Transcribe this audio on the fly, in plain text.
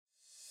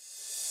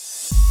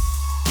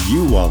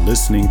You are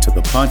listening to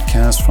the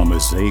podcast from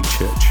Mosaic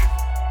Church.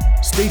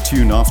 Stay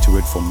tuned after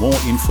it for more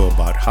info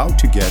about how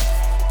to get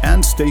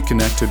and stay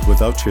connected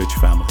with our church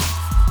family.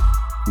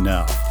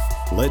 Now,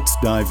 let's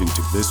dive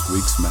into this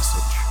week's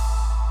message.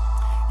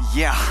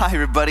 Yeah, hi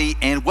everybody,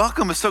 and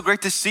welcome. It's so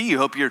great to see you.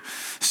 Hope your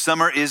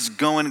summer is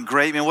going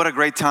great. Man, what a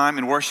great time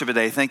in worship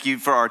today. Thank you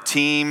for our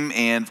team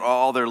and for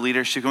all their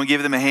leadership. Can we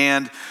give them a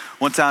hand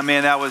one time?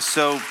 Man, that was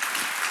so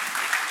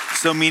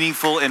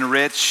meaningful and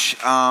rich.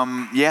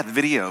 The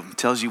video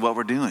tells you what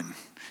we're doing.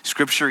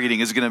 Scripture reading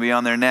is going to be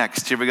on there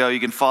next. Here we go. You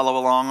can follow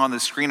along on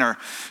the screen. Our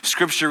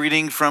scripture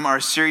reading from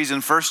our series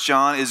in 1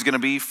 John is going to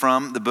be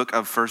from the book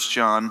of 1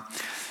 John,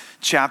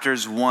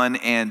 chapters 1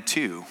 and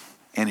 2.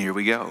 And here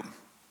we go.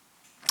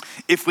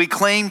 If we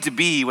claim to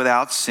be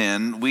without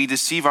sin, we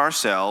deceive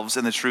ourselves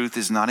and the truth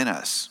is not in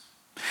us.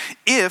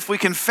 If we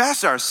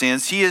confess our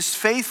sins, he is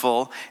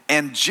faithful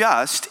and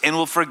just and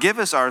will forgive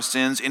us our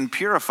sins and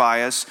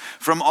purify us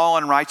from all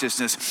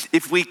unrighteousness.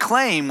 If we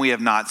claim we have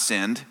not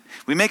sinned,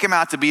 we make him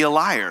out to be a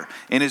liar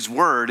and his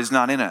word is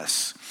not in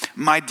us.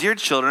 My dear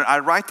children, I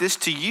write this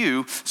to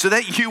you so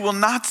that you will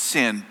not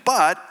sin.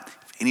 But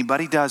if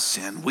anybody does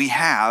sin, we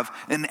have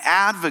an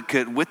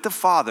advocate with the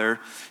Father,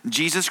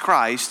 Jesus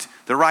Christ,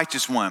 the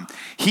righteous one.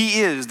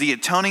 He is the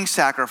atoning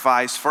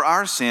sacrifice for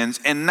our sins,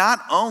 and not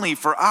only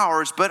for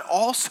ours, but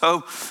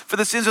also for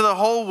the sins of the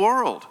whole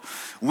world.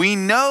 We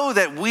know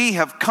that we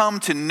have come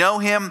to know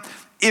him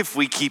if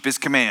we keep his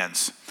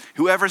commands.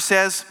 Whoever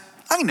says,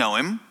 I know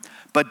him,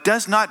 but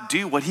does not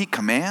do what he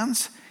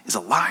commands is a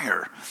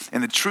liar,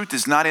 and the truth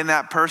is not in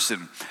that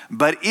person.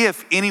 But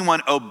if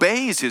anyone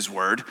obeys his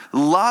word,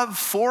 love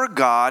for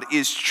God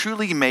is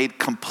truly made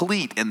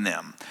complete in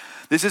them.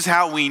 This is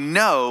how we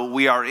know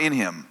we are in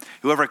him.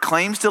 Whoever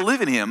claims to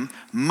live in him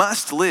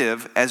must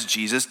live as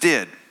Jesus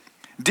did.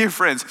 Dear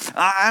friends,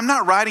 I'm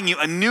not writing you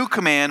a new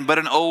command, but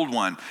an old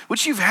one,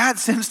 which you've had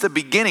since the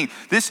beginning.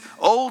 This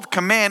old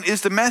command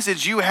is the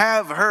message you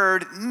have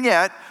heard,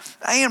 yet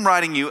I am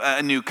writing you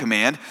a new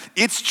command.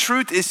 Its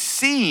truth is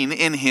seen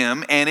in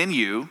him and in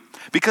you,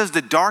 because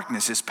the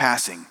darkness is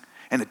passing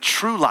and the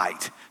true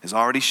light is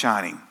already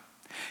shining.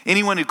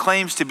 Anyone who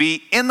claims to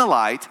be in the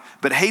light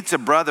but hates a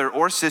brother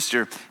or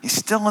sister is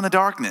still in the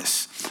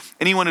darkness.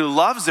 Anyone who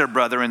loves their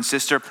brother and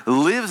sister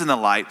lives in the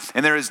light,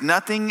 and there is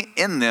nothing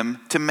in them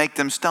to make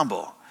them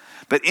stumble.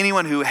 But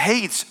anyone who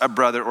hates a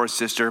brother or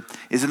sister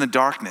is in the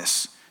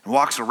darkness and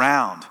walks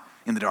around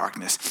in the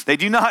darkness. They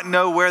do not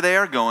know where they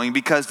are going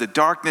because the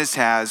darkness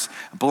has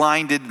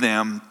blinded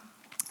them.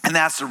 And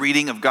that's the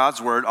reading of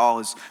God's word. All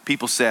his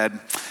people said,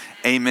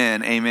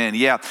 amen, amen.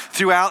 Yeah,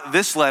 throughout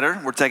this letter,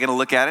 we're taking a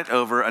look at it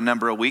over a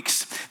number of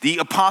weeks. The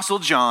Apostle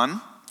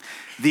John,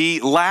 the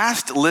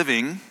last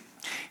living,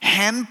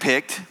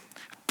 handpicked,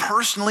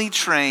 personally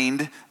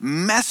trained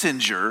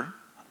messenger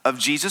of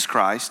Jesus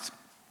Christ,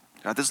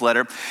 got this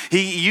letter.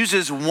 He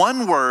uses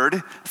one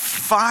word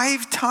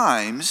 5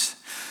 times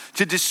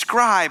to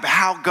describe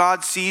how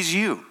God sees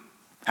you,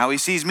 how he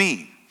sees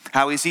me,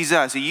 how he sees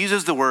us. He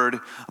uses the word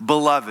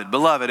beloved,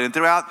 beloved. And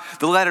throughout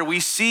the letter, we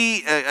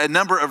see a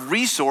number of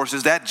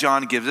resources that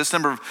John gives us, a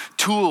number of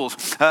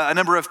tools, a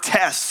number of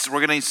tests.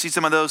 We're going to see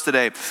some of those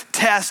today.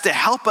 Tests to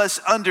help us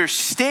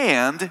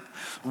understand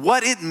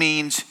what it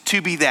means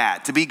to be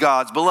that, to be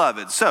God's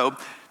beloved. So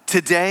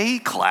today,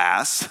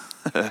 class,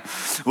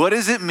 what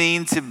does it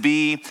mean to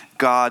be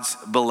God's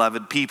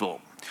beloved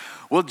people?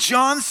 Well,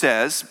 John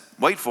says,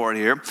 wait for it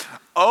here,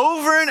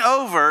 over and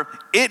over,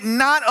 it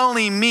not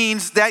only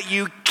means that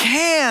you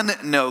can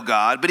know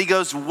God, but he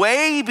goes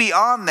way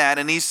beyond that,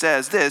 and he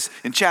says this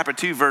in chapter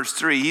 2, verse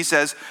 3. He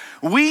says,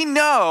 we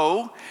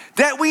know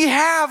that we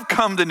have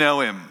come to know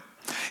him.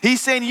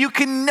 He's saying you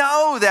can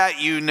know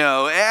that you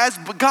know. As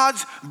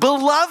God's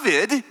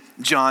beloved,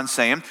 John's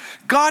saying,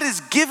 God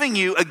is giving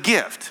you a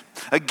gift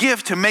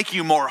to make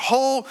you more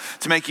whole,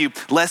 to make you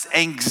less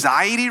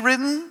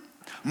anxiety-ridden,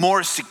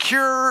 more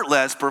secure,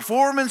 less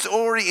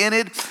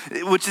performance-oriented,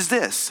 which is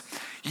this.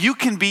 You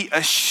can be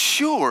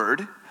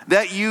assured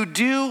that you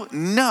do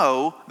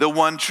know the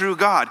one true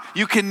God.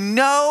 You can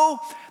know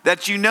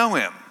that you know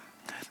him.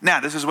 Now,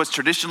 this is what's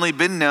traditionally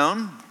been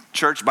known.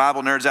 Church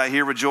Bible nerds out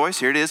here rejoice.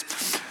 Here it is.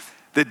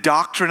 The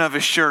doctrine of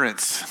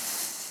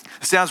assurance.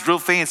 It sounds real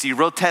fancy,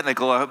 real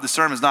technical. I hope the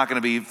sermon's not going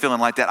to be feeling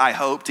like that, I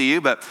hope, to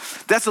you. But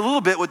that's a little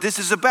bit what this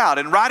is about.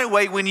 And right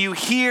away, when you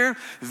hear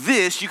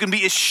this, you can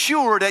be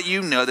assured that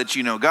you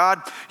know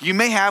God. You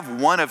may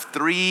have one of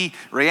 3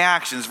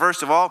 reactions.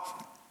 First of all,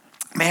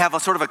 you may have a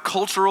sort of a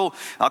cultural,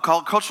 I'll call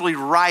it culturally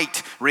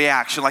right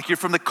reaction. Like you're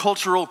from the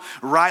cultural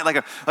right,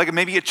 like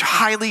maybe a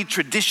highly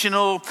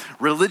traditional,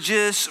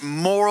 religious,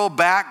 moral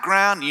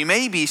background. You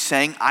may be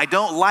saying, I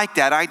don't like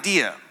that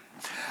idea.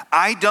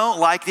 I don't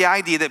like the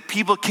idea that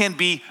people can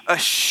be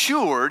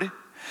assured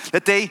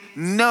that they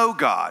know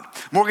God.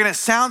 Morgan, it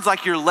sounds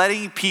like you're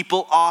letting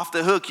people off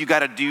the hook. You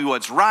got to do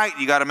what's right.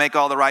 You got to make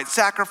all the right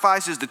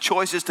sacrifices, the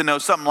choices to know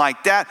something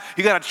like that.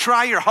 You got to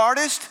try your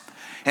hardest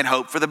and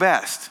hope for the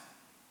best.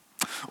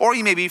 Or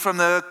you may be from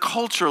the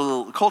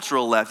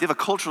cultural left. You have a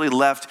culturally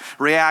left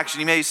reaction.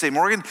 You may say,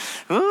 Morgan,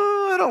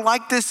 ooh, I don't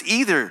like this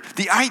either.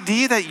 The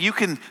idea that you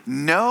can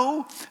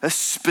know a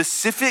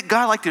specific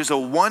God, like there's a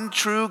one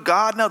true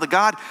God. No, the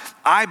God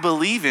I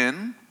believe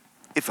in,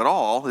 if at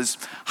all, is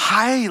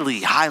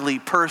highly, highly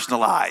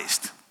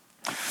personalized.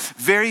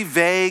 Very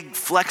vague,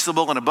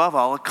 flexible, and above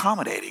all,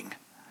 accommodating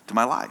to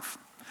my life.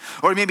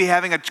 Or maybe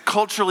having a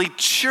culturally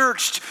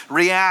churched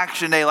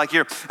reaction today, like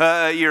you're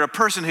a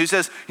person who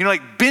says,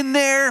 like, been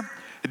there,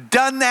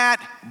 done that,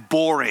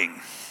 boring.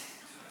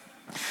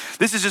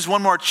 This is just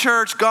one more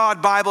church,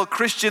 God, Bible,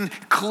 Christian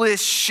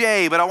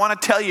cliche. But I want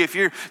to tell you, if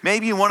you're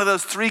maybe in one of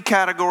those three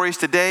categories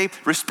today,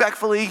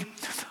 respectfully,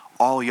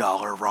 all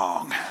y'all are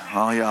wrong.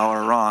 All y'all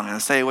are wrong. And I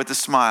say it with a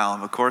smile.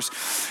 And of course,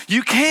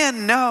 you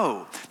can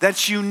know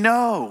that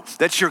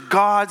you're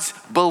God's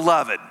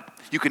beloved.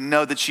 You can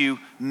know that you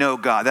know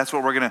God. That's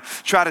what we're going to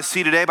try to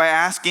see today by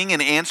asking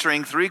and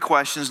answering three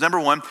questions. Number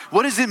one,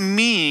 what does it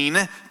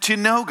mean to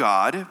know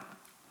God?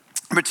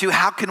 Number two,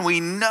 how can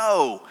we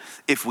know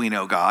if we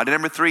know God? And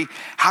number three,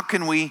 how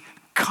can we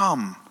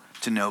come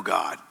to know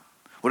God?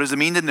 What does it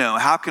mean to know?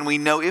 How can we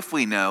know if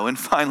we know? And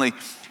finally,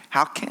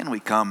 how can we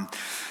come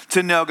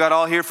to know God?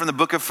 All here from the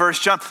book of 1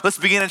 John. Let's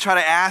begin and try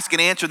to ask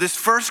and answer this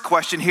first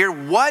question here.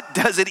 What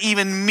does it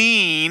even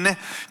mean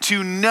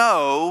to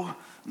know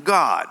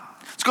God?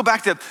 Let's go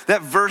back to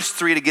that verse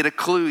 3 to get a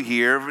clue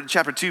here.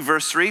 Chapter 2,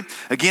 verse 3.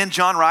 Again,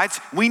 John writes,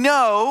 we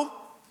know,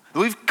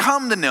 we've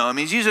come to know him.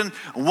 He's using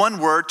one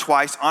word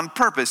twice on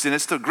purpose, and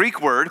it's the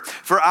Greek word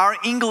for our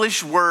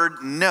English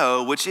word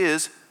know, which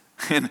is,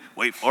 and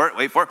wait for it,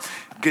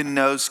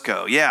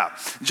 gnosko. Yeah.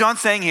 John's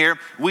saying here,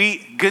 we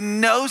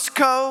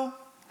gnosko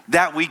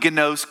that we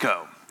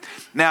gnosko.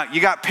 Now,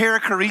 you got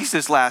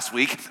perichoresis last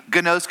week,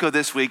 gnosko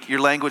this week. Your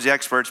language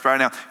experts right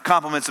now.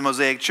 Compliments of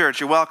Mosaic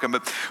Church. You're welcome.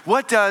 But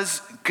what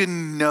does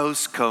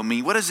gnosko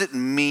mean? What does it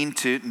mean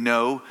to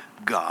know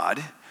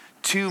God?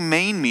 Two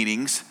main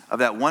meanings of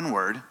that one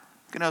word,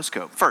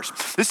 gnosko.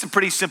 First, this is a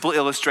pretty simple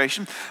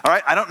illustration. All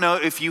right, I don't know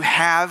if you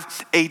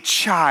have a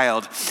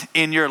child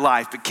in your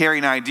life, but Carrie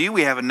and I do.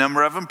 We have a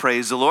number of them,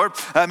 praise the Lord.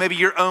 Maybe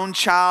your own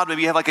child,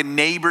 maybe you have like a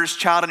neighbor's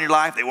child in your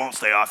life. They won't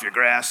stay off your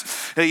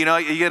grass. You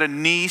get a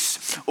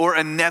niece or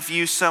a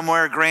nephew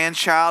somewhere, a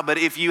grandchild. But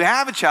if you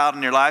have a child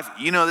in your life,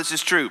 you know this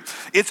is true.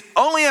 It's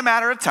only a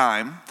matter of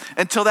time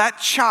until that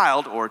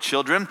child or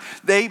children,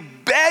 they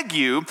beg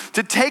you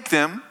to take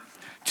them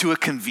to a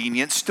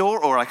convenience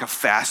store or like a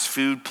fast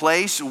food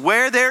place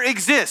where there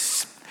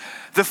exists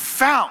the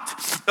fount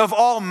of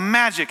all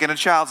magic in a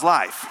child's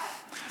life,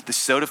 the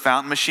soda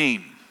fountain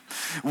machine,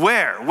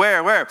 where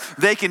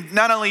they can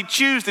not only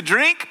choose to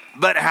drink,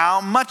 but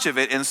how much of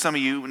it. And some of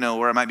you know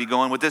where I might be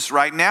going with this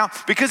right now,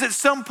 because at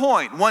some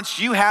point, once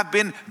you have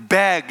been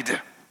begged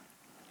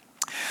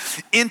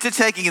into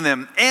taking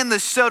them and the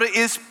soda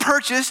is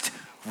purchased,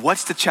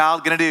 what's the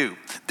child going to do?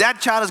 That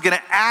child is going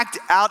to act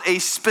out a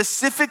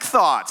specific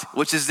thought,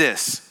 which is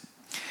this: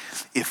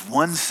 if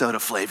one soda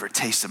flavor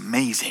tastes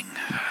amazing,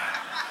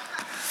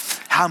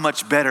 how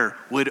much better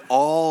would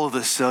all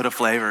the soda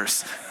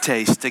flavors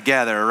taste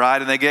together,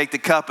 right? And they take the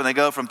cup and they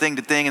go from thing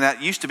to thing, and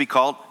that used to be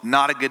called,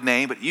 not a good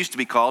name, but it used to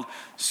be called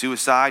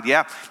suicide.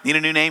 Yeah, need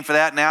a new name for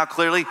that now,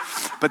 clearly,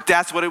 but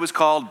that's what it was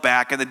called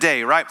back in the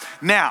day, right?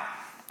 Now,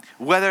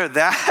 whether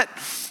that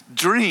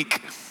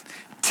drink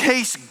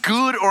tastes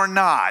good or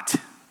not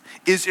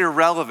is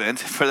irrelevant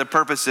for the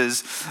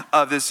purposes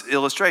of this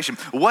illustration.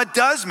 What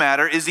does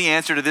matter is the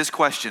answer to this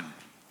question.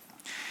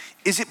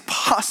 Is it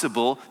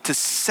possible to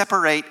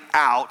separate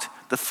out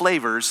the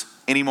flavors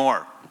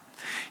anymore?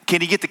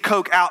 Can you get the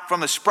Coke out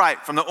from the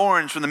Sprite, from the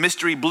orange, from the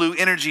mystery blue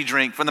energy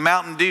drink, from the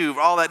Mountain Dew,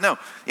 all that? No.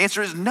 The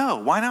answer is no.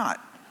 Why not?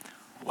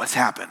 What's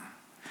happened?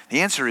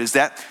 The answer is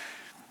that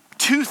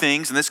two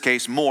things, in this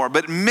case more,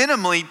 but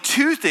minimally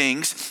two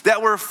things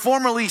that were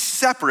formerly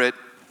separate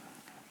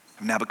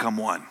have now become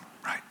one,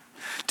 right?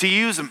 To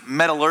use a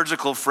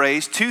metallurgical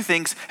phrase, two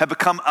things have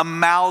become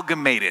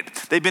amalgamated.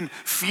 They've been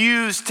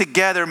fused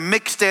together,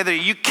 mixed together.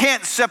 You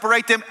can't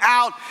separate them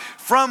out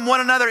from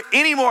one another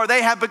anymore.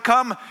 They have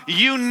become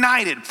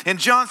united. And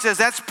John says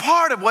that's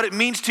part of what it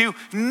means to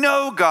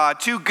know God.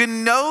 To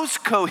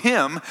gnosko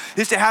him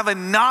is to have a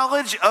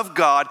knowledge of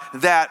God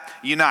that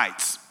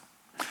unites.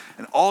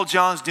 And all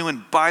John's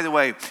doing, by the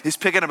way, is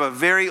picking up a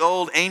very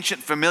old,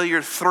 ancient,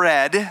 familiar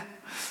thread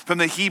from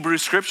the Hebrew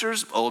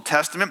Scriptures, Old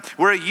Testament,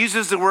 where it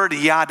uses the word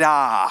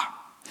yada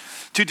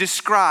to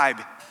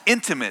describe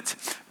intimate,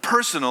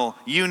 personal,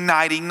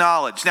 uniting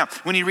knowledge. Now,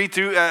 when you read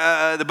through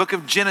the book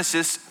of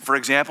Genesis, for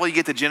example, you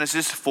get to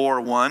Genesis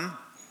 4:1,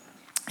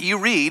 you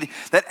read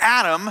that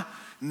Adam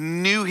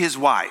knew his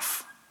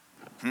wife.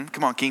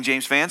 Come on, King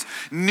James fans.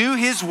 Knew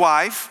his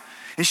wife,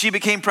 and she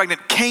became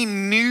pregnant.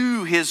 Cain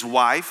knew his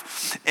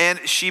wife, and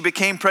she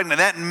became pregnant.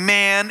 That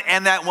man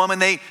and that woman,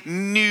 they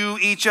knew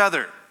each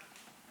other.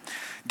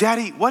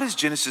 Daddy, what does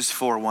Genesis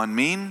 4:1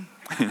 mean?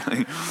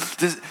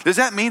 Does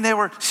that mean they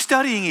were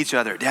studying each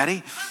other,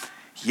 Daddy?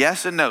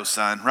 Yes and no,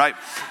 son, right?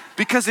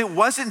 Because it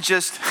wasn't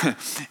just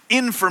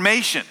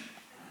information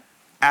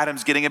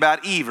Adam's getting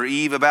about Eve or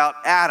Eve about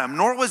Adam,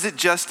 nor was it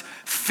just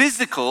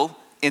physical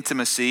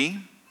intimacy.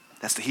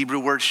 That's the Hebrew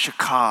word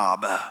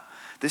shakab.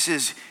 This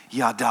is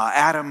yada.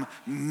 Adam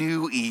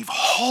knew Eve.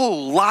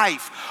 Whole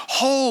life,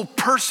 whole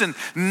person,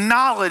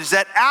 knowledge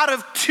that out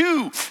of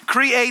two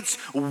creates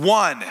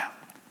one.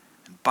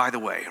 And by the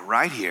way,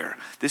 right here,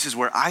 this is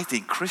where I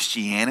think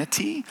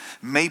Christianity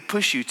may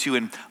push you to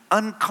an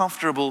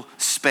uncomfortable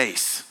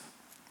space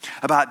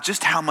about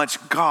just how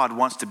much God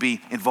wants to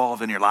be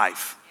involved in your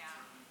life.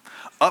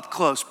 Up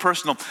close,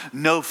 personal,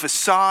 no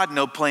facade,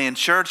 no playing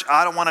church.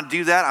 I don't want to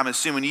do that. I'm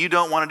assuming you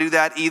don't want to do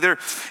that either.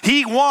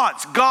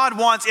 God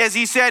wants, as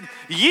he said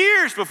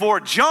years before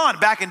John,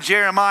 back in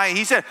Jeremiah,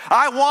 he said,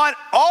 I want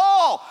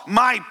all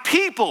my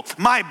people,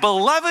 my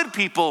beloved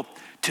people,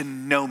 to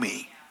know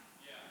me,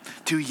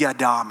 to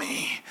yada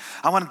me.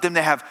 I want them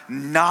to have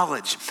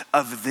knowledge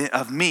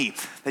of me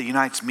that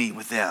unites me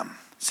with them.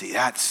 See,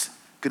 that's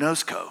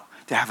gnosko,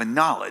 to have a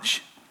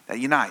knowledge that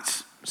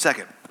unites.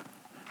 Second.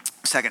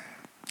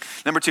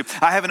 Number two,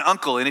 I have an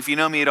uncle, and if you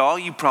know me at all,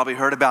 you probably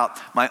heard about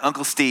my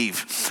Uncle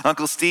Steve.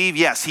 Uncle Steve,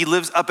 yes, he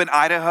lives up in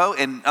Idaho,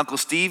 and Uncle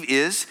Steve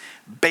is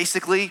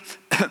basically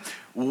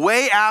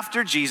way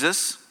after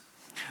Jesus,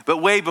 but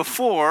way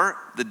before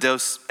the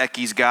Dos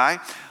Equis guy.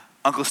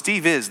 Uncle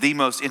Steve is the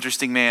most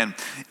interesting man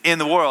in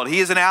the world. He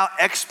is an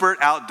expert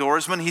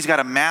outdoorsman. He's got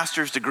a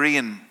master's degree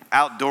in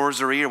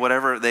outdoorsery or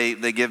whatever they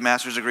give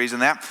master's degrees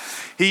in that.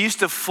 He used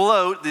to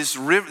float these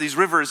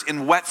rivers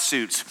in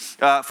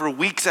wetsuits for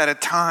weeks at a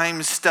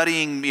time,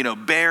 studying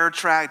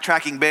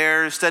tracking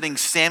bears, studying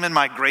salmon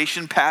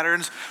migration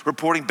patterns,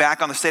 reporting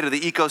back on the state of the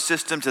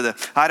ecosystem to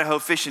the Idaho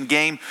Fish and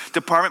Game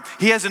Department.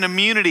 He has an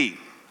immunity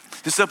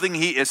to something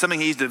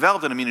he's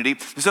developed an immunity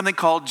to something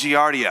called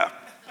Giardia,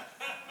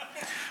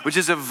 which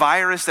is a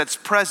virus that's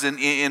present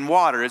in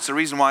water. It's the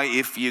reason why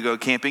if you go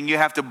camping, you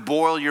have to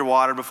boil your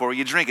water before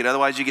you drink it.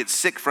 Otherwise, you get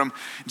sick from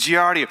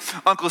Giardia.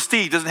 Uncle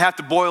Steve doesn't have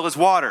to boil his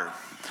water.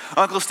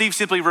 Uncle Steve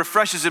simply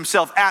refreshes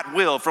himself at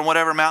will from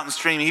whatever mountain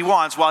stream he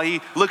wants while he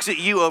looks at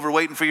you over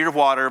waiting for your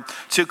water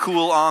to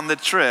cool on the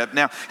trip.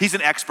 Now, he's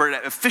an expert,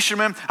 a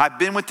fisherman. I've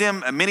been with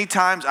him many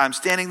times. I'm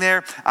standing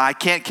there. I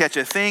can't catch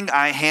a thing.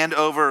 I hand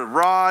over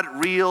rod,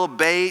 reel,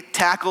 bait,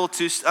 tackle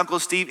to Uncle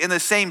Steve in the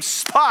same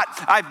spot.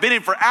 I've been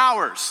in for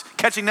hours,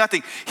 catching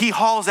nothing. He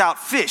hauls out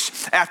fish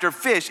after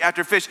fish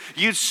after fish.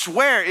 You'd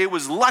swear it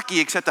was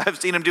lucky, except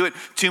I've seen him do it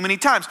too many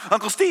times.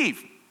 Uncle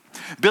Steve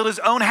built his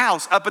own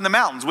house up in the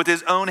mountains with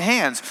his own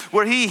hands,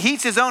 where he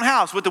heats his own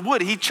house with the wood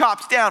he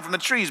chops down from the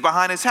trees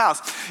behind his house.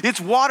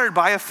 It's watered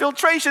by a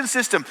filtration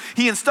system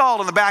he installed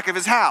on the back of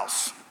his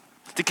house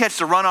to catch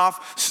the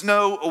runoff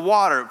snow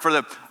water for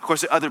of course,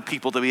 the other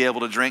people to be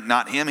able to drink,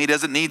 not him. He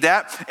doesn't need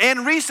that.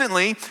 And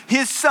recently,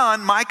 his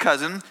son, my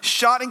cousin,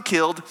 shot and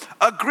killed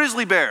a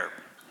grizzly bear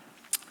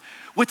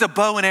with a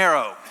bow and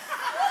arrow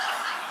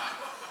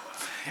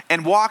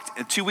and walked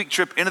a 2-week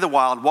trip into the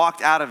wild,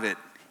 walked out of it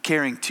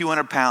carrying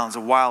 200 pounds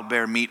of wild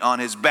bear meat on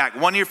his back.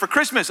 One year for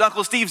Christmas,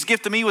 Uncle Steve's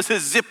gift to me was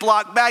his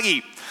Ziploc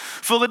baggie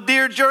full of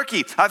deer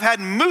jerky. I've had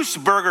moose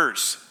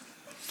burgers,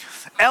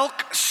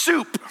 elk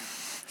soup,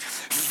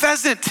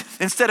 pheasant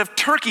instead of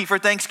turkey for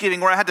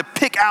Thanksgiving, where I had to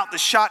pick out the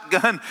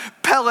shotgun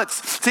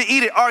pellets to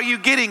eat it. Are you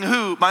getting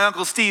who my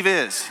Uncle Steve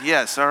is?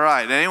 Yes, all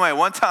right. Anyway,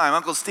 one time,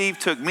 Uncle Steve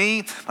took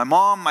me, my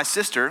mom, my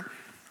sister,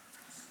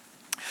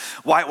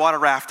 whitewater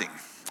rafting.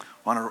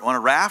 On a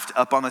raft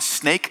up on the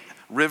Snake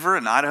River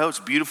in Idaho. It's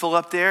beautiful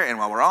up there. And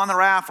while we're on the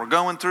raft, we're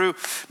going through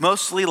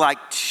mostly like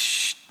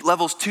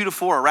levels 2 to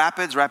 4 are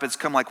rapids. Rapids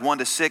come like 1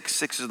 to 6.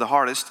 6 is the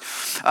hardest.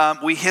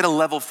 We hit a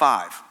level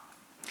 5.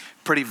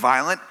 Pretty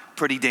violent,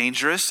 pretty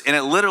dangerous. And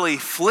it literally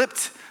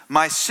flipped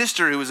my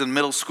sister, who was in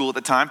middle school at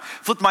the time,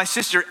 flipped my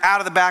sister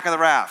out of the back of the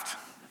raft.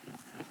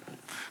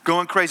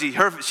 Going crazy.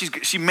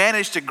 She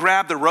managed to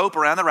grab the rope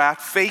around the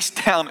raft, face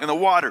down in the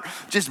water,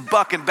 just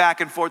bucking back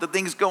and forth. The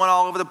thing's going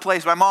all over the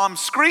place. My mom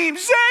screams,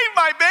 "Save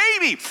my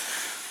baby!"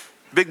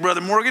 Big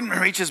brother Morgan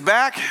reaches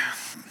back,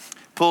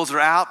 pulls her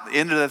out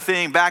into the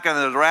thing, back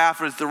under the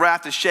raft. As the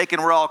raft is shaking,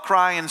 we're all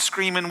crying,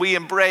 screaming. We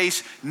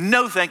embrace.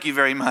 No, thank you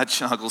very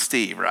much, Uncle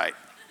Steve, right?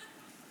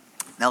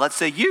 Now, let's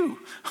say you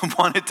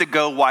wanted to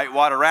go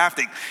whitewater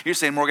rafting. You're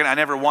saying, Morgan, I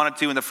never wanted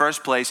to in the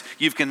first place.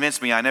 You've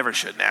convinced me I never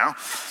should now.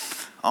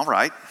 All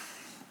right.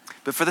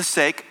 But for the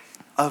sake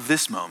of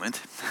this moment,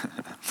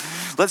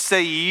 let's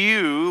say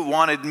you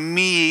wanted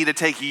me to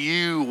take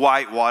you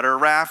whitewater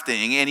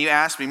rafting, and you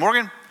asked me,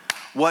 Morgan,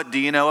 what do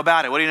you know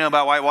about it? What do you know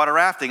about whitewater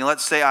rafting? And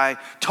let's say I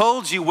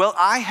told you, well,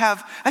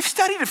 I've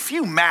studied a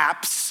few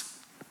maps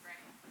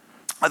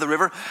of the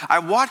river. I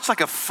watched like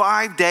a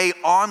 5-day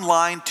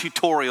online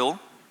tutorial,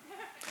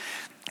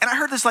 and I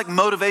heard this like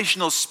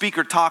motivational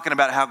speaker talking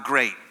about how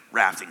great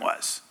rafting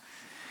was.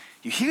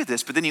 You hear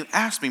this, but then you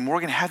ask me,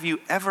 Morgan, have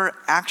you ever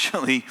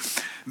actually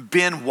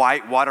been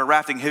whitewater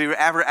rafting? Have you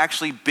ever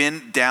actually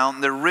been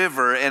down the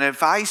river? And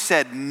if I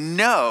said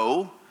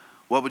no,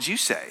 what would you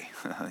say?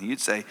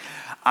 You'd say,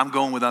 I'm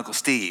going with Uncle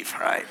Steve,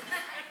 right?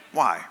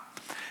 Why?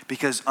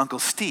 Because Uncle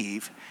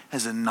Steve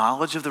has a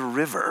knowledge of the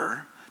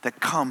river that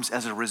comes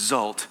as a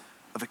result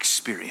of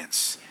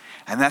experience.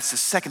 And that's the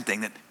second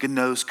thing that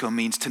gnosko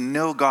means. To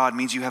know God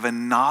means you have a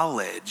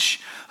knowledge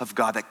of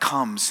God that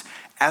comes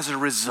as a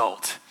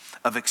result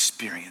of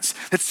experience.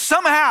 That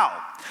somehow,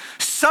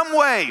 some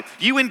way,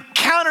 you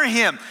encounter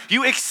him,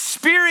 you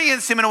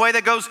experience him in a way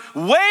that goes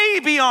way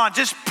beyond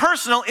just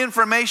personal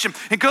information.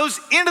 It goes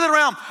into the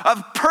realm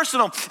of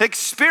personal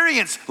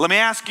experience. Let me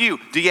ask you,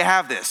 do you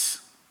have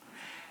this?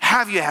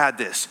 Have you had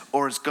this?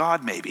 Or is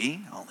God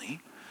maybe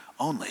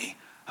only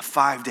a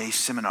 5-day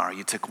seminar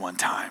you took one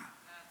time?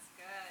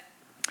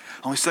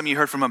 Only something you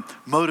heard from a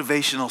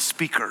motivational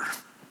speaker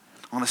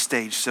on a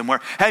stage somewhere.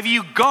 Have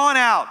you gone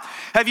out?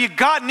 Have you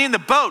gotten in the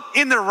boat,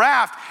 in the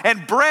raft,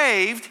 and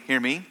braved, hear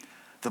me,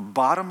 the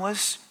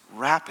bottomless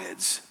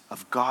rapids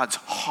of God's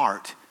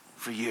heart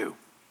for you?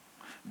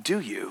 Do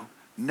you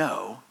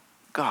know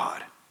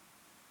God?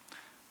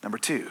 Number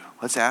 2,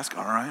 let's ask,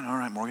 all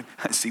right, Morgan,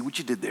 I see what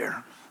you did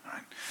there. All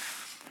right.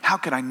 How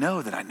can I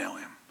know that I know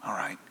him? All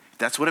right. If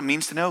that's what it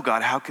means to know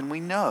God, how can we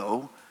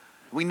know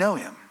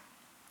him?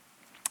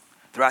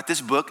 Throughout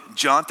this book,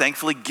 John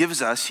thankfully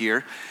gives us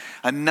here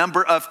a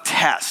number of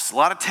tests. A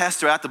lot of tests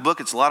throughout the book.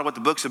 It's a lot of what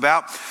the book's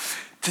about.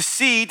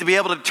 To be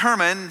able to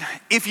determine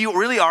if you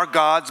really are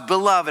God's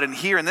beloved. And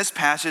here in this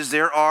passage,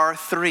 there are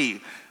 3.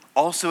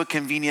 Also a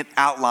convenient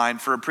outline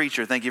for a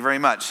preacher. Thank you very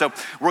much. So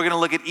we're going to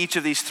look at each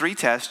of these 3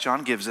 tests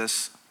John gives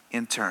us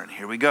in turn.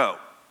 Here we go.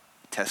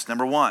 Test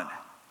number 1.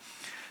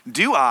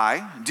 Do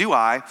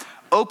I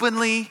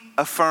openly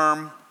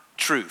affirm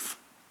truth?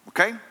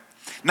 Okay?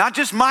 Not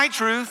just my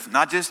truth,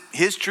 not just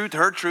his truth,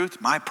 her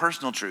truth, my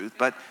personal truth,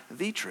 but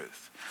the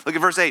truth. Look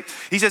at verse 8.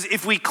 He says,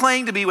 if we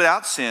claim to be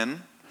without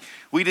sin,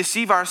 we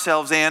deceive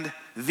ourselves and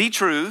the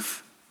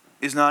truth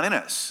is not in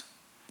us.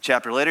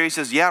 Chapter later, he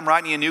says, I'm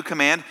writing you a new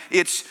command.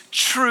 It's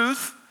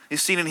truth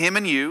is seen in him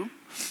and you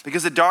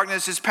because the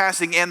darkness is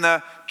passing and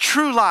the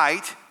true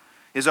light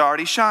is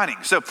already shining.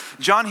 So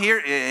John here,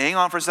 hang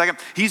on for a second.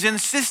 He's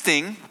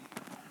insisting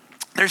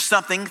there's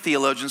something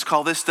theologians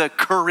call this the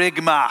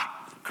kerygma.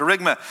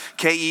 Kerygma,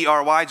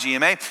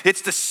 K-E-R-Y-G-M-A.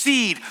 It's the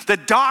seed, the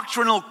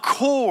doctrinal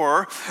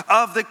core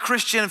of the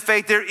Christian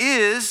faith. There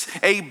is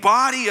a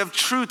body of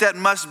truth that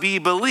must be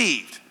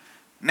believed.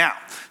 Now,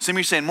 some of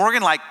you are saying,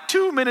 Morgan, like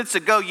 2 minutes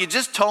ago, you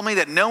just told me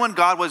that knowing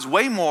God was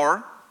way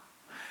more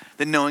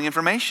than knowing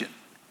information.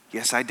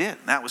 Yes, I did.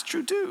 That was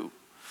true too.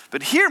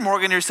 But here,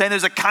 Morgan, you're saying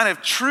there's a kind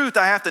of truth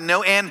I have to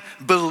know and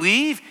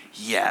believe.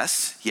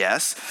 Yes.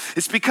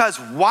 It's because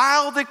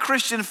while the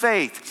Christian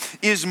faith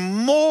is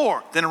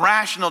more than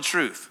rational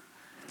truth,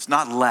 it's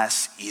not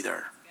less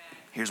either.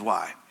 Here's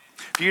why.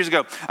 A few years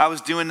ago, I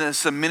was doing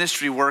some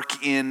ministry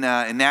work in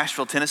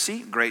Nashville, Tennessee,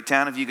 great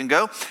town if you can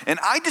go. And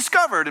I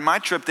discovered in my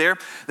trip there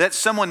that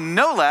someone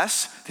no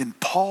less than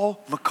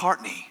Paul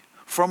McCartney,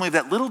 formerly of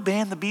that little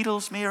band, the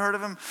Beatles, may have heard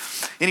of him.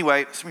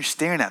 Anyway, some of you are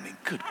staring at me.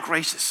 Good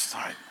gracious.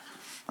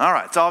 All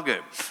right, it's all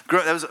good.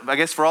 That was, I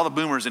guess, for all the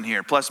boomers in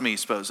here, plus me, I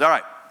suppose. All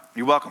right,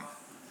 you're welcome.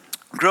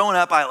 Growing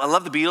up, I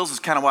love the Beatles. It's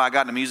kind of why I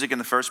got into music in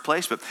the first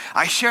place. But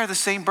I share the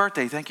same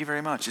birthday, thank you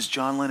very much, as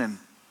John Lennon.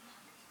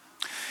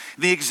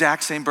 The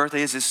exact same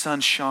birthday as his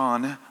son,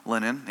 Sean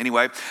Lennon.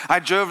 Anyway, I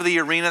drove to the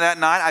arena that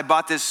night. I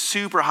bought this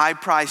super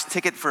high-priced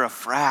ticket for a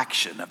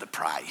fraction of the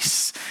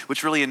price,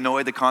 which really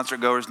annoyed the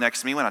concert goers next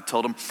to me when I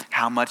told them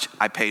how much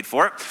I paid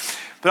for it.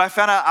 But I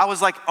found out I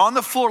was like on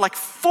the floor, like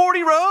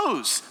 40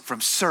 rows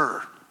from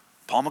Sir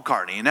Paul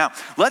McCartney. And now,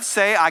 let's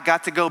say I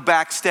got to go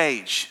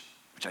backstage,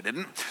 which I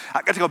didn't.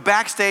 I got to go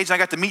backstage and I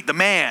got to meet the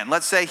man.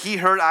 Let's say he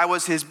heard I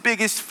was his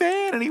biggest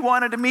fan and he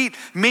wanted to meet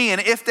me.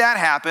 And if that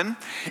happened,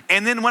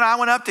 and then when I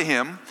went up to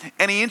him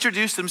and he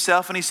introduced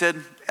himself and he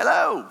said,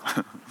 hello,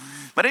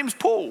 my name's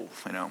Paul,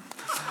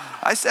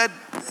 I said,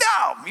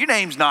 no, your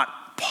name's not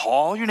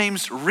Paul, your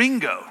name's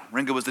Ringo.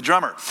 Ringo was the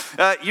drummer.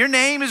 Your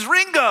name is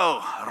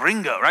Ringo,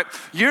 right?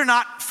 You're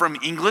not from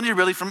England, you're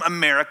really from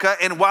America.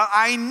 And while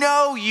I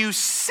know you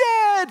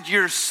said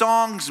your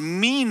songs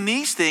mean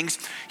these things,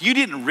 you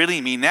didn't really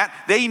mean that.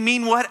 They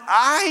mean what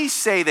I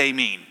say they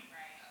mean.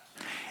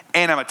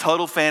 And I'm a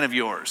total fan of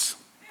yours.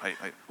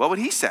 What would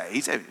he say?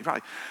 He'd say,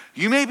 probably,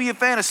 you may be a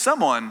fan of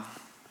someone,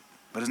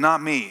 but it's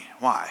not me.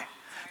 Why?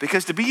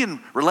 Because to be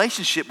in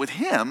relationship with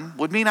him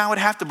would mean I would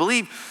have to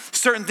believe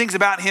certain things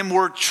about him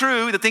were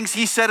true. The things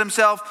he said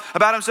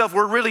about himself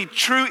were really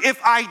true. If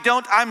I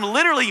don't, I'm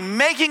literally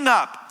making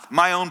up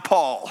my own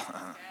Paul.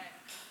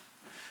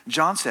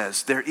 John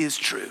says there is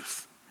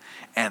truth.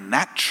 And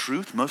that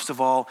truth, most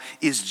of all,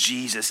 is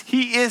Jesus.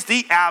 He is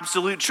the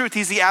absolute truth.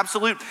 He's the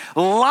absolute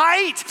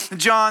light,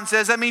 John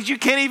says. That means you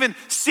can't even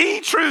see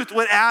truth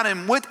without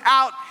him.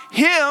 Without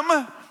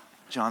him,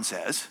 John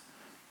says,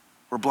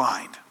 we're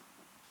blind.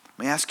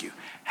 Let me ask you,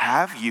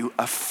 have you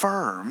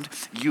affirmed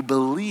you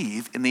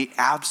believe in the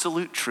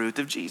absolute truth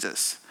of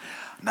Jesus?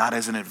 Not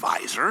as an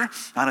advisor,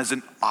 not as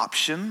an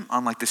option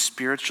on like the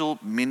spiritual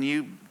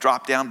menu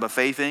drop-down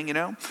buffet thing,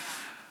 not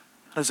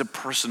as a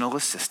personal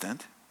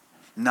assistant,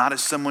 not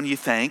as someone you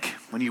thank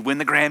when you win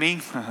the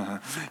Grammy,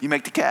 you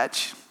make the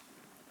catch.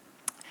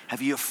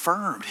 Have you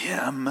affirmed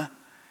him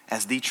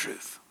as the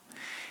truth?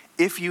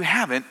 If you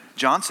haven't,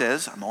 John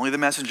says, I'm only the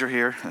messenger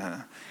here,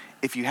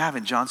 If you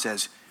haven't, John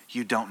says,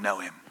 you don't know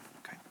him.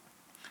 Okay.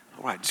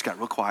 All right, just got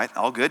real quiet.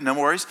 All good, no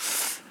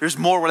worries. There's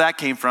more where that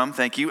came from.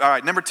 Thank you. All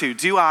right,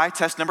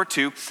 test number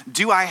two,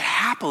 do I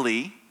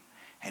happily,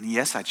 and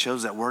yes, I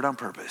chose that word on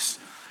purpose,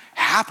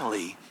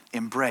 happily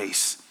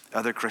embrace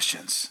other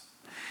Christians?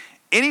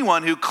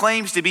 Anyone who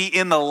claims to be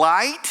in the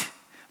light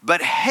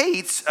but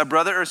hates a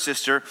brother or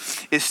sister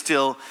is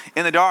still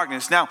in the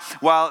darkness. Now,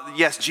 while,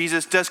 yes,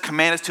 Jesus does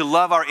command us to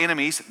love our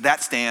enemies,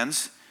 that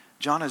stands,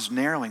 John is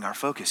narrowing our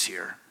focus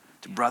here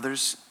to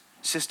brothers,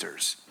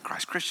 sisters,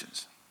 Christ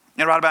Christians.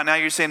 And right about now,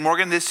 you're saying,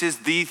 Morgan, this is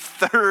the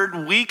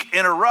third week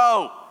in a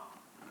row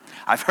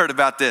I've heard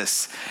about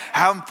this.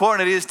 How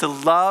important it is to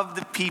love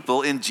the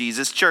people in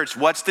Jesus' church.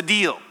 What's the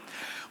deal?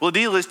 Well, the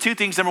deal is two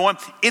things. Number one,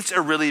 it's a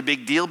really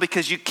big deal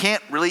because you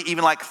can't really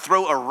even like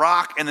throw a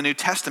rock in the New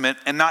Testament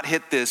and not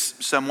hit this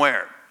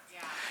somewhere. Yeah.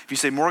 If you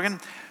say,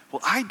 Morgan,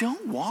 well, I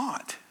don't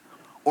want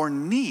or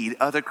need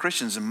other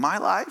Christians in my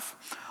life.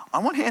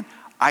 On one hand,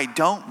 I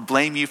don't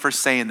blame you for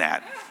saying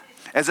that.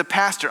 As a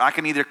pastor, I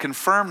can neither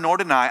confirm nor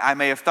deny I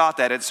may have thought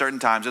that at certain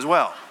times as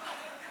well.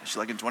 Just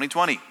like in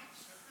 2020.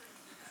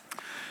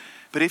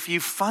 But if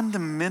you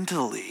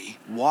fundamentally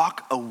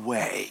walk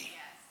away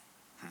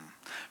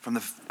from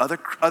the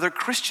other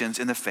Christians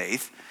in the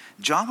faith,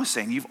 John was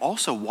saying you've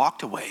also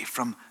walked away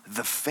from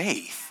the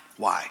faith.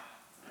 Why?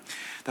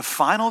 The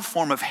final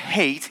form of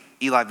hate,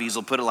 Eli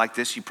Wiesel put it like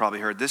this, you probably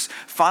heard this,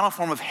 final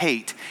form of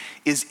hate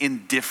is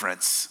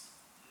indifference.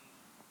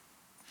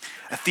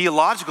 A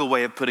theological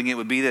way of putting it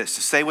would be this,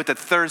 to say what the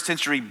 3rd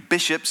century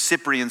bishop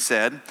Cyprian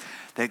said,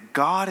 that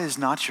God is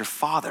not your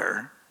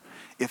father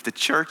if the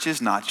church is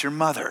not your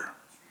mother.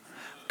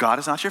 God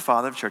is not your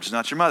father if the church is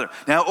not your mother.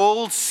 Now,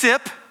 old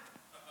Sip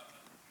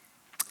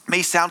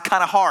may sound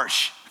kind of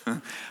harsh,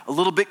 a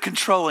little bit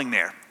controlling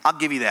there. I'll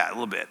give you that a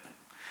little bit.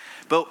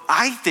 But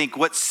I think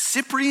what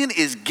Cyprian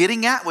is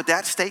getting at with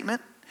that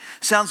statement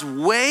sounds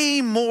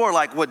way more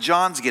like what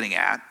John's getting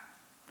at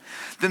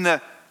than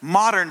the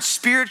modern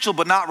spiritual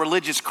but not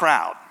religious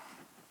crowd,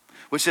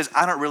 which says,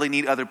 I don't really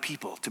need other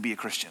people to be a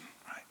Christian.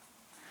 Right?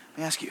 Let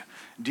me ask you,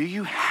 do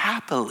you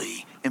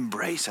happily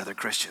embrace other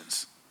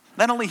Christians?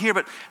 Not only here,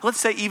 but let's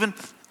say even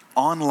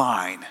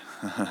online.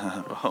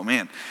 Oh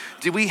man,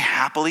 do we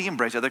happily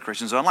embrace other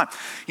Christians online?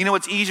 You know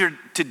what's easier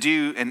to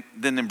do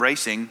than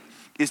embracing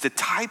is to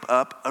type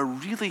up a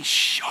really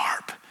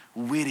sharp,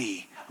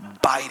 witty,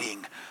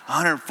 biting,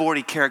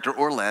 140 character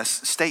or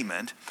less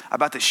statement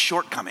about the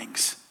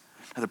shortcomings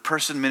of the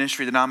person,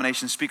 ministry,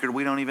 denomination, speaker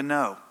we don't even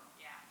know.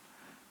 Yeah.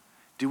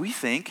 Do we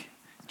think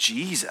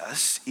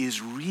Jesus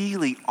is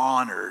really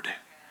honored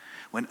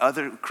when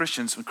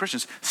Christians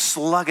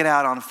slug it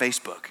out on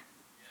Facebook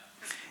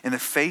in the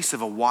face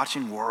of a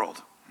watching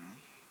world?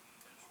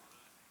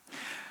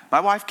 My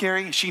wife,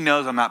 Carrie, she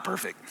knows I'm not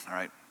perfect, all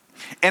right?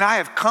 And I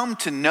have come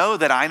to know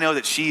that I know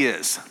that she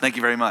is. Thank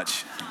you very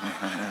much.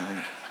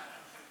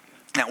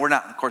 Now, we're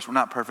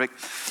not perfect.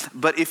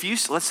 But if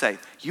let's say,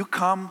 you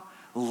come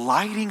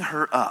lighting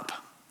her up,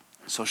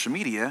 social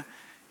media,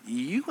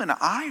 you and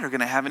I are going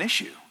to have an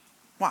issue.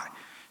 Why?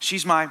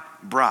 She's my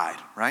bride,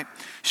 right?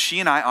 She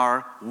and I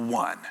are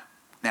one.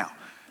 Now,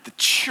 the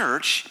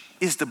church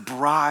is the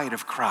bride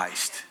of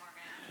Christ.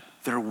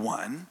 They're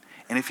one.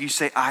 And if you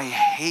say, I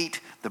hate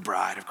the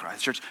bride of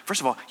Christ, church, first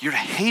of all, you're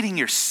hating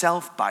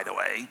yourself, by the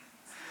way.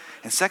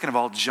 And second of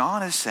all,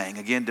 John is saying,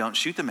 again, don't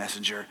shoot the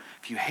messenger.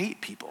 If you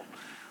hate people,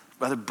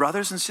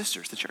 brothers and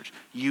sisters, the church,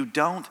 you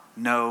don't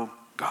know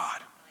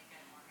God.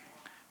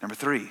 Number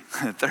 3,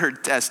 the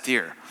third test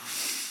here.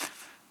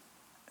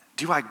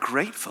 Do I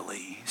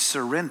gratefully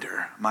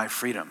surrender my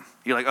freedom?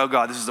 You're like, oh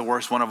God, this is the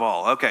worst one of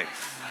all. Okay.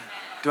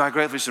 Do I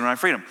gratefully surrender my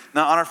freedom?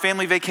 Now, on our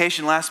family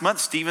vacation last month,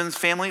 Stephen's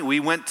family, we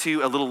went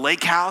to a little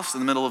lake house in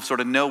the middle of sort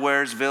of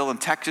Nowheresville in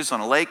Texas on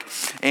a lake.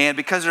 And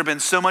because there had been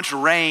so much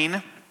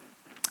rain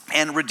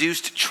and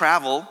reduced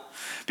travel,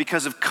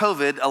 because of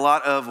COVID, a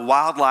lot of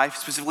wildlife,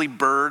 specifically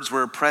birds,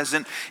 were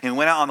present, and we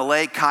went out on the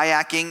lake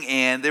kayaking,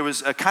 and there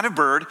was a kind of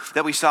bird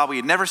that we saw we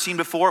had never seen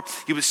before.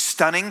 He was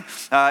stunning.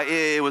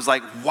 It was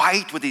like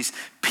white with these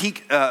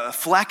pink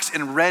flecks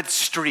and red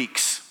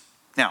streaks.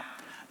 Now,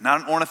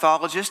 not an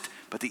ornithologist,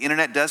 but the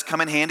internet does come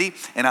in handy,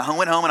 and I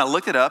went home and I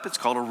looked it up. It's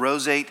called a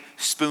roseate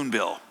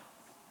spoonbill.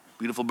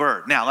 Beautiful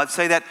bird. Now, let's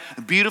say that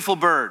beautiful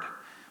bird,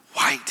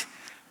 white,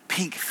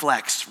 pink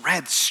flecks,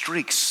 red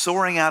streaks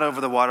soaring out over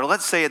the water.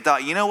 Let's say it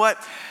thought, you know what?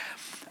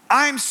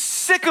 I'm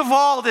sick of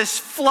all this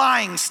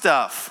flying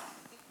stuff.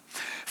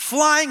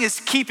 Flying is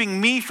keeping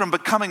me from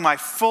becoming my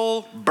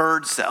full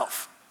bird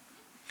self.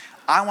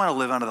 I want to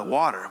live under the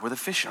water where the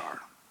fish are.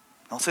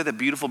 I'll say the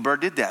beautiful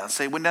bird did that. Let's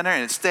say it went down there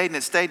and it stayed and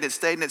it stayed and it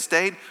stayed and it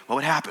stayed. What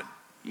would happen?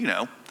 You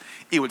know,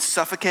 it would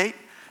suffocate,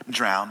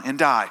 drown, and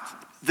die.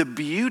 The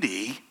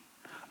beauty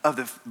of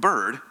the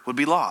bird would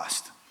be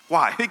lost.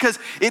 Why? Because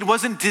it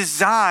wasn't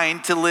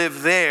designed to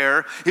live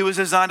there. It was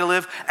designed to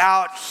live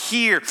out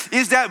here.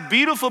 Is that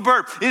beautiful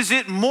bird, is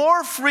it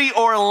more free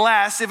or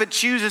less if it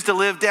chooses to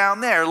live down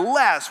there?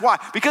 Less. Why?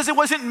 Because it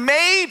wasn't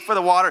made for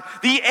the water.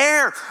 The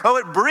air,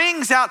 it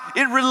brings out,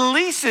 it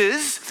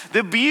releases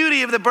the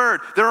beauty of the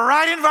bird. The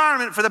right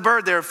environment for the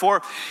bird,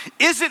 therefore,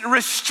 isn't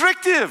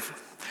restrictive.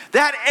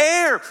 That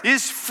air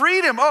is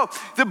freedom.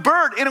 The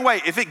bird, in a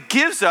way, if it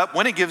gives up,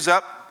 when it gives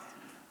up,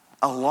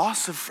 a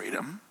loss of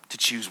freedom to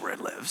choose where it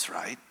lives,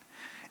 right?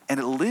 And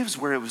it lives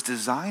where it was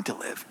designed to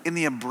live. In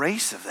the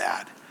embrace of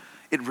that,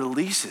 it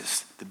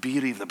releases the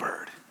beauty of the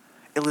bird.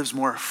 It lives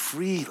more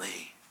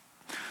freely.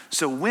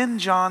 So when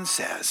John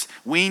says,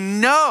 we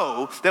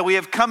know that we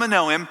have come to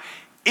know him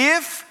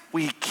if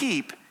we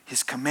keep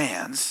his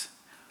commands,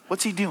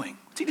 what's he doing?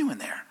 What's he doing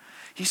there?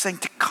 He's saying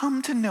to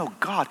come to know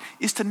God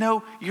is to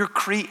know your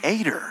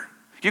creator.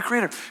 Your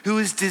creator who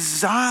has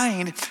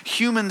designed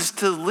humans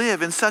to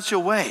live in such a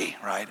way,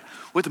 right?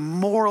 With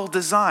moral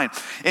design.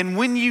 And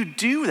when you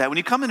do that, when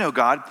you come to know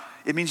God,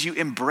 it means you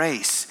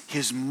embrace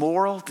his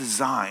moral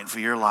design for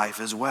your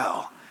life as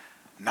well.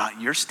 Not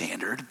your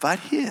standard, but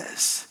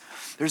his.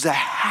 There's a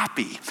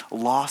happy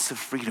loss of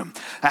freedom,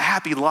 a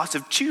happy loss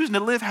of choosing to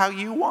live how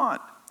you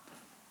want.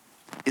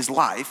 Is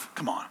life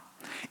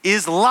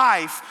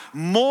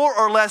more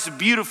or less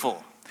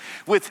beautiful?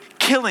 With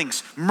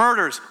killings,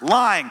 murders,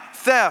 lying,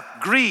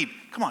 theft, greed.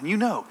 Come on, you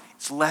know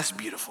it's less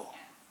beautiful.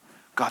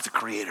 God's a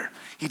creator.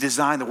 He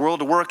designed the world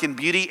to work in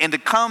beauty, and to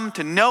come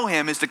to know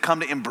him is to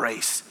come to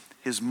embrace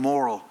his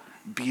moral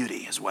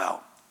beauty as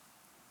well.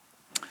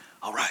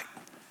 All right,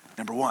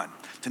 number one,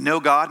 to know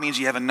God means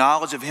you have a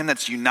knowledge of him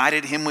that's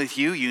united him with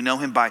you. You know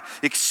him by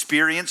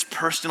experience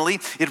personally.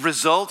 It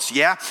results,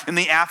 in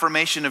the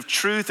affirmation of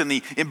truth and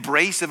the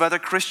embrace of other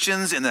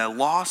Christians and the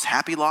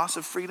happy loss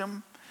of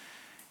freedom.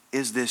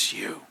 Is this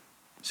you?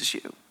 Is this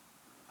you?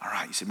 All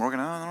right, you say,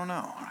 Morgan, I don't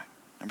know. All right,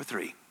 number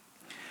three.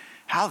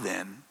 How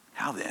then,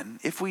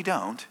 if we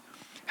don't,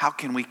 how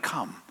can we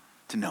come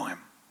to know him?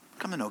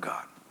 Come to know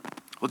God.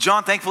 Well,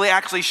 John thankfully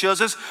actually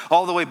shows us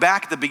all the way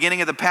back at the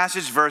beginning of the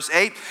passage, verse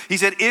 8. He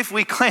said, if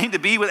we claim to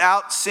be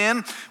without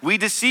sin, we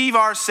deceive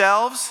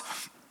ourselves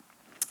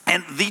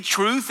and the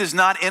truth is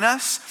not in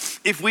us.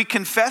 If we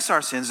confess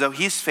our sins, though,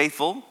 he's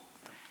faithful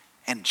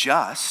and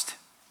just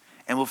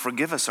and will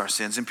forgive us our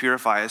sins and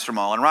purify us from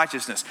all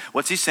unrighteousness.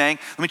 What's he saying?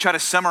 Let me try to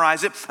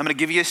summarize it. I'm going to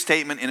give you a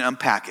statement and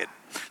unpack it.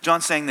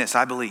 John's saying this,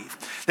 I believe,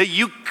 that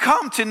you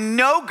come to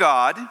know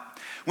God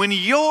when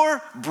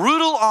your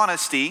brutal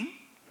honesty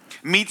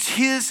meets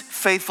his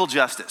faithful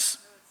justice.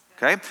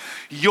 Okay?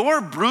 Your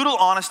brutal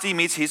honesty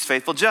meets his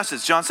faithful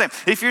justice. John's saying,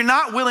 if you're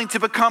not willing to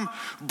become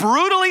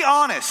brutally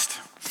honest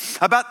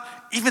about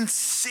even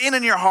sin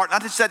in your heart,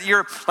 not just that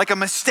you're like a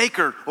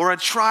mistaker or a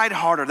tried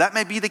harder, that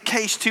may be the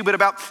case too, but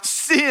about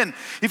sin.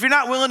 If you're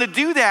not willing to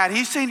do that,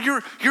 he's saying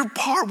we're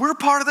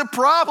part of the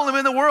problem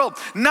in the world,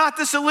 not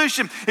the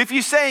solution. If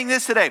you're saying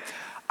this today,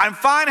 I'm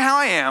fine how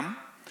I am,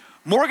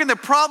 Morgan, the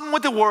problem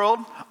with the world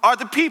are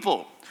the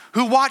people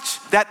who watch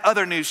that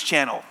other news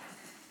channel.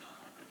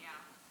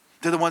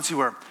 They're the ones who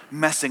are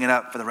messing it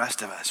up for the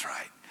rest of us,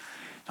 right?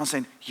 I'm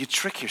saying you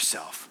trick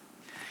yourself.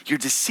 You're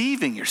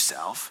deceiving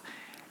yourself,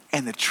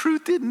 and the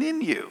truth isn't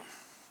in you.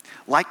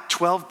 Like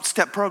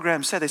 12-step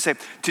programs say, they say,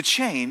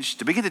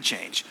 to begin to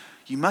change,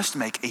 you must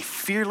make a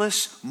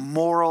fearless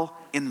moral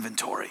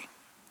inventory.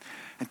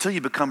 Until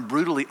you become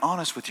brutally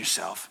honest with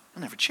yourself,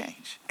 you'll never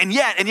change. And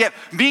yet,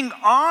 being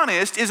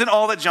honest isn't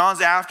all that John's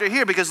after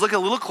here, because look a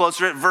little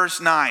closer at verse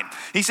 9.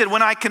 He said,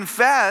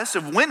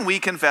 when we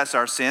confess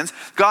our sins,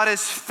 God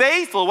is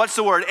faithful. What's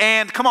the word?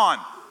 And, come on.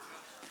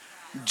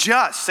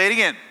 Just. Say it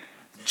again.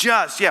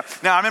 Just,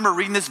 Now, I remember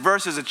reading this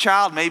verse as a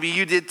child. Maybe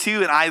you did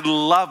too. And I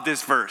love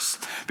this verse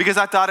because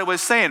I thought it was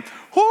saying,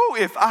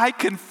 if I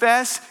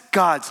confess,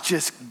 God's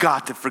just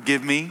got to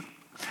forgive me.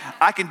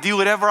 I can do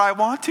whatever I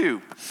want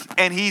to.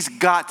 And he's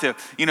got to,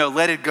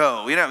 let it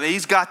go.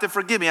 He's got to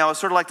forgive me. I was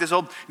sort of like this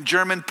old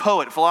German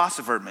poet,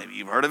 philosopher. Maybe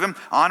you've heard of him.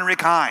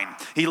 Heinrich Heine.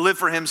 He lived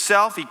for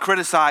himself. He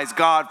criticized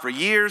God for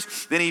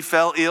years. Then he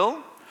fell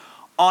ill.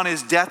 On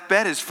his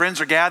deathbed, his friends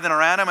are gathering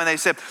around him and they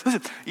said,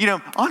 listen,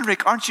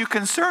 Heinrich, aren't you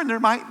concerned there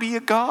might be a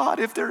God?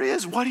 If there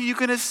is, what are you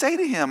going to say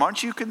to him?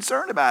 Aren't you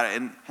concerned about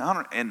it?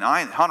 And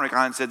Heinrich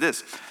Heine said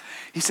this.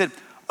 He said,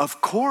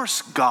 of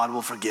course God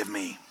will forgive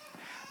me.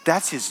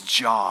 That's his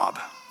job.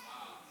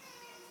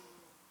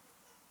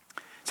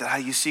 Is that how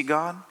you see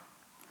God?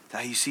 Is that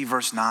how you see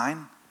verse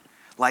 9?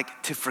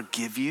 Like to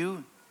forgive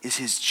you is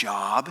his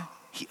job.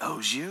 He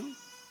owes you.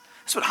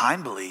 That's what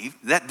Heine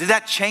believed. Did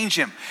that change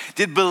him?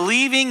 Did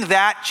believing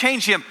that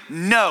change him?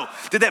 No.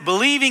 Did that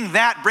believing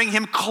that bring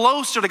him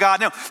closer to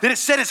God? No. Did it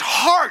set his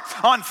heart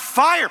on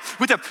fire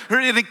with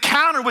an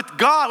encounter with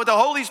God, with the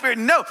Holy Spirit?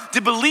 No.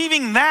 Did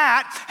believing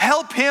that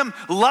help him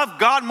love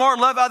God more,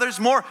 love others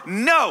more?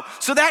 No.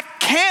 So that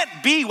can't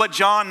be what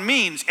John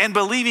means, and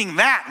believing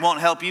that won't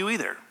help you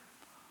either.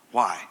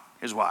 Why?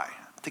 Here's why.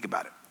 Think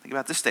about it. Think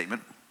about this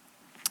statement.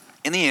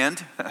 In the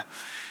end,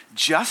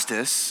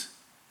 justice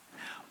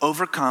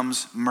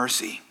overcomes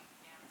mercy.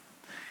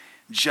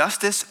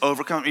 Justice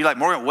overcomes. You're like,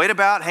 Morgan,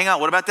 hang on,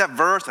 what about that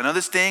verse? I know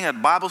this thing, a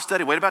Bible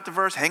study, wait about the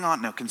verse. Hang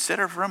on, no,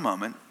 consider for a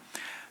moment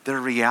the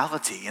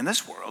reality in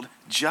this world.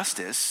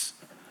 Justice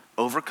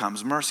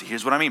overcomes mercy.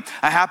 Here's what I mean.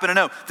 I happen to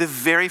know the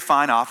very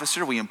fine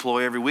officer we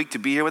employ every week to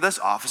be here with us,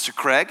 Officer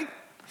Craig.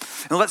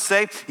 And let's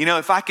say,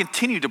 if I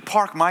continue to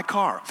park my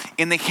car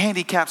in the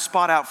handicapped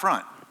spot out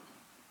front,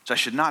 which I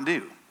should not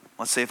do.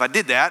 Let's say if I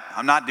did that,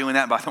 I'm not doing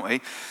that, by the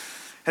way.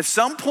 At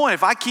some point,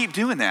 if I keep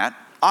doing that,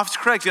 Officer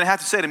Craig's going to have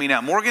to say to me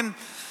now, Morgan,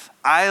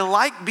 I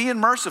like being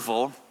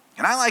merciful,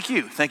 and I like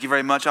you. Thank you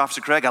very much,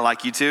 Officer Craig. I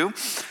like you too.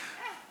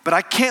 But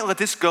I can't let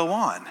this go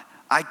on.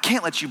 I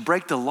can't let you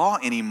break the law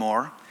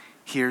anymore.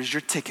 Here's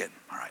your ticket.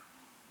 All right.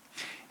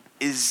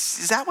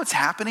 Is that what's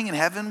happening in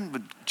heaven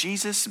with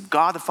Jesus,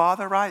 God the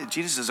Father, right?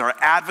 Jesus is our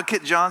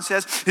advocate, John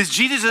says. Is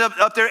Jesus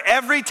up there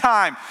every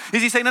time?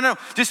 Is he saying, no,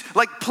 just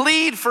like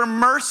plead for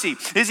mercy?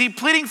 Is he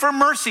pleading for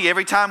mercy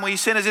every time we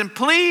sin? As in,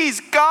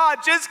 please, God,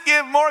 just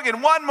give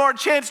Morgan one more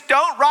chance.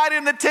 Don't write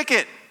him the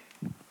ticket.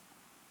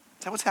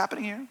 Is that what's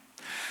happening here?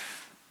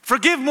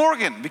 Forgive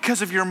Morgan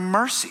because of your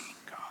mercy,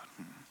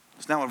 God.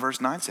 That's not what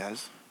verse 9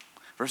 says.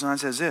 Verse 9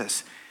 says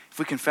this: if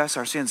we confess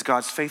our sins,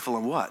 God's faithful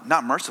and what?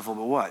 Not merciful,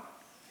 but what?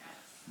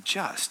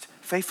 Just.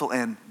 Faithful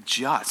and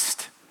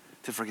just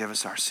to forgive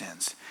us our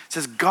sins. It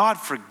says God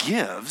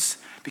forgives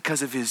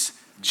because of his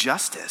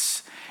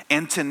justice.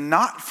 And to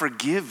not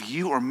forgive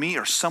you or me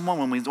or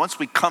someone once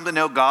we come to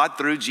know God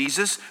through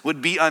Jesus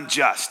would be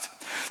unjust.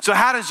 So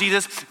how does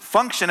Jesus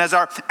function as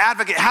our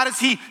advocate? How does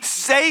he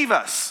save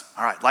us?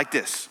 All right, like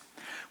this.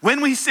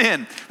 When we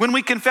sin, when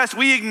we confess,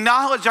 we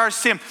acknowledge our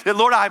sin. That,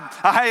 Lord, I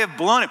have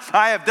blown it.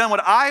 I have done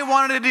what I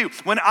wanted to do.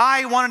 When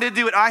I wanted to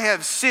do it, I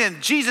have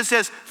sinned. Jesus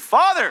says,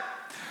 Father,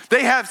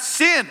 they have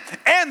sinned,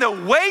 and the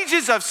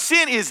wages of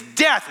sin is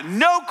death.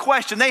 No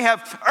question. They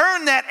have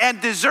earned that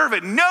and deserve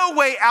it. No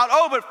way out.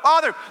 Oh, but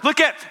Father, look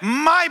at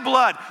my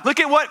blood. Look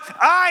at what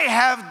I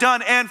have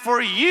done. And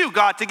for you,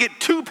 God, to get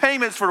 2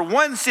 payments for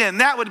one sin,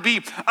 that would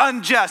be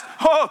unjust.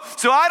 Oh,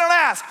 so I don't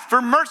ask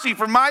for mercy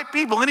for my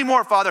people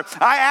anymore, Father.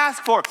 I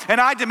ask for and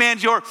I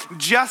demand your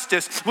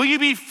justice. Will you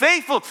be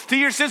faithful to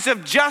your sense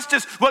of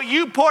justice? What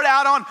you poured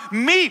out on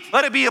me,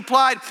 let it be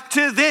applied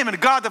to them.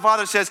 And God the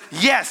Father says,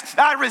 yes,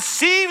 I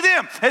receive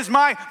them as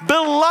my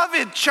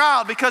beloved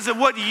child because of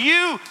what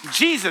you,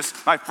 Jesus,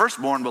 my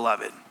firstborn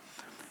beloved,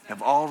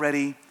 have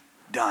already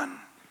done.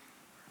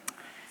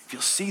 If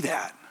you'll see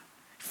that,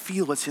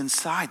 feel what's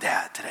inside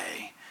that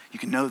today, you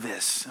can know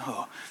this: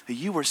 that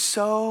you were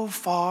so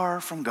far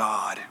from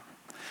God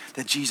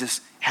that Jesus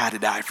had to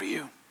die for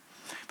you.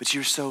 But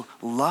you're so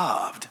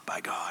loved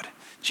by God,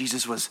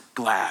 Jesus was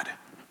glad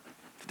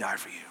to die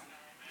for you.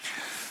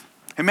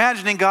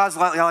 Imagining God's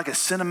like a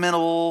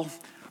sentimental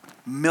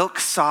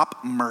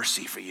milksop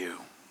mercy for you,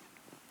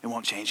 it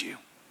won't change you.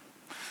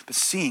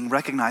 But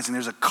recognizing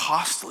there's a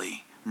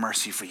costly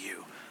mercy for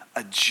you,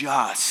 a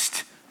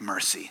just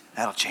mercy,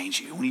 that'll change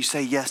you. When you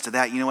say yes to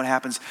that, you know what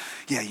happens?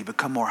 Yeah, you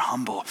become more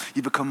humble.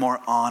 You become more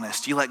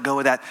honest. You let go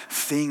of that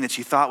thing that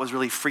you thought was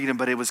really freedom,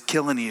 but it was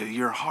killing you.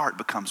 Your heart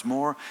becomes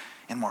more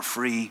and more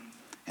free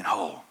and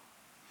whole.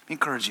 I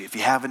encourage you, if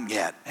you haven't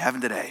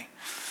today,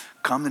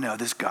 come to know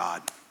this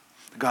God,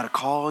 the God who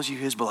calls you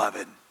his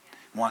beloved,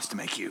 wants to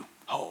make you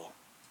whole.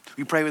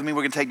 You pray with me.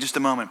 We're going to take just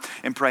a moment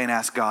and pray and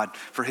ask God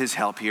for his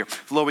help here.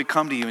 Lord, we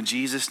come to you in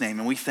Jesus' name,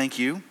 and we thank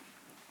you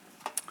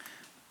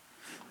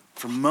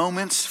for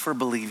moments for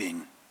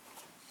believing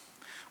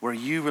where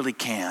you really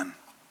can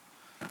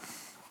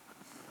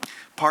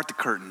part the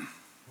curtain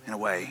in a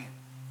way. It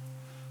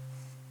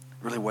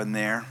really wasn't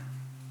there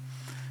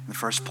in the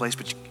first place,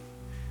 but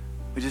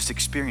we just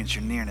experienced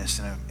your nearness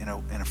in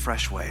a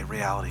fresh way,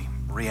 reality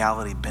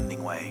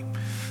bending way.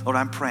 Lord,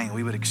 I'm praying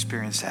we would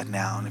experience that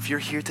now. And if you're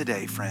here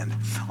today, friend,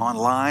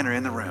 online or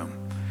in the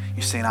room,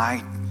 you're saying,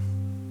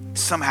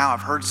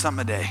 I've heard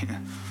something today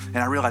and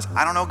I realize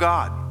I don't know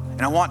God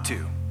and I want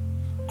to.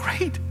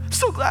 Great. I'm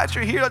so glad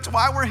you're here. That's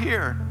why we're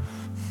here.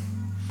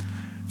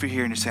 If you're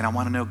here and you're saying, I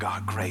want to know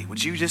God, great.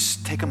 Would you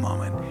just take a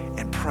moment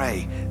and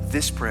pray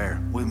this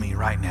prayer with me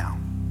right now?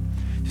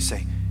 Just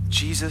say,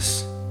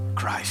 Jesus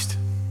Christ,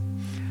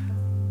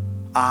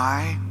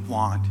 I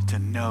want to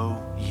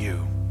know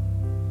you.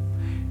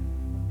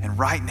 And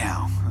right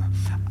now,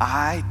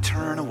 I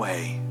turn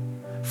away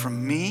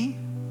from me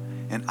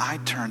and I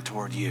turn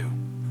toward you.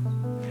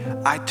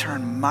 I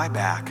turn my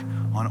back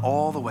on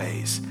all the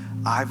ways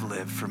I've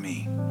lived for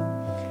me.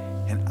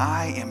 And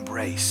I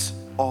embrace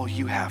all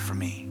you have for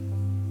me.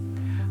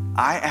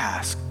 I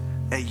ask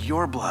that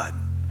your blood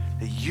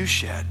that you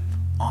shed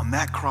on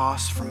that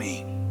cross for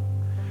me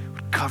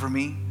would cover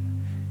me,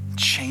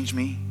 change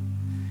me,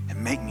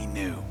 and make me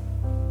new.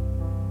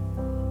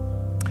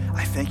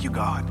 I thank you,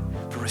 God,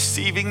 for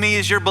receiving me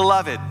as your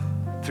beloved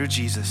through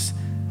Jesus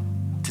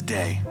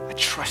today. I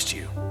trust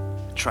you.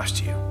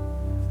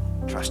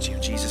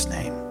 In Jesus'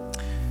 name,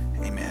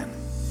 amen.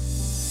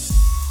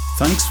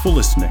 Thanks for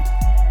listening.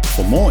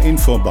 For more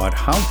info about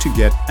how to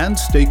get and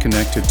stay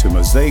connected to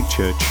Mosaic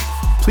Church,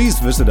 please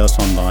visit us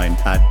online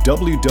at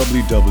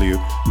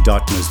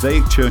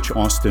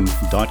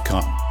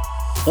www.mosaicchurchaustin.com.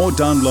 or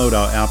download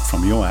our app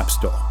from your app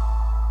store.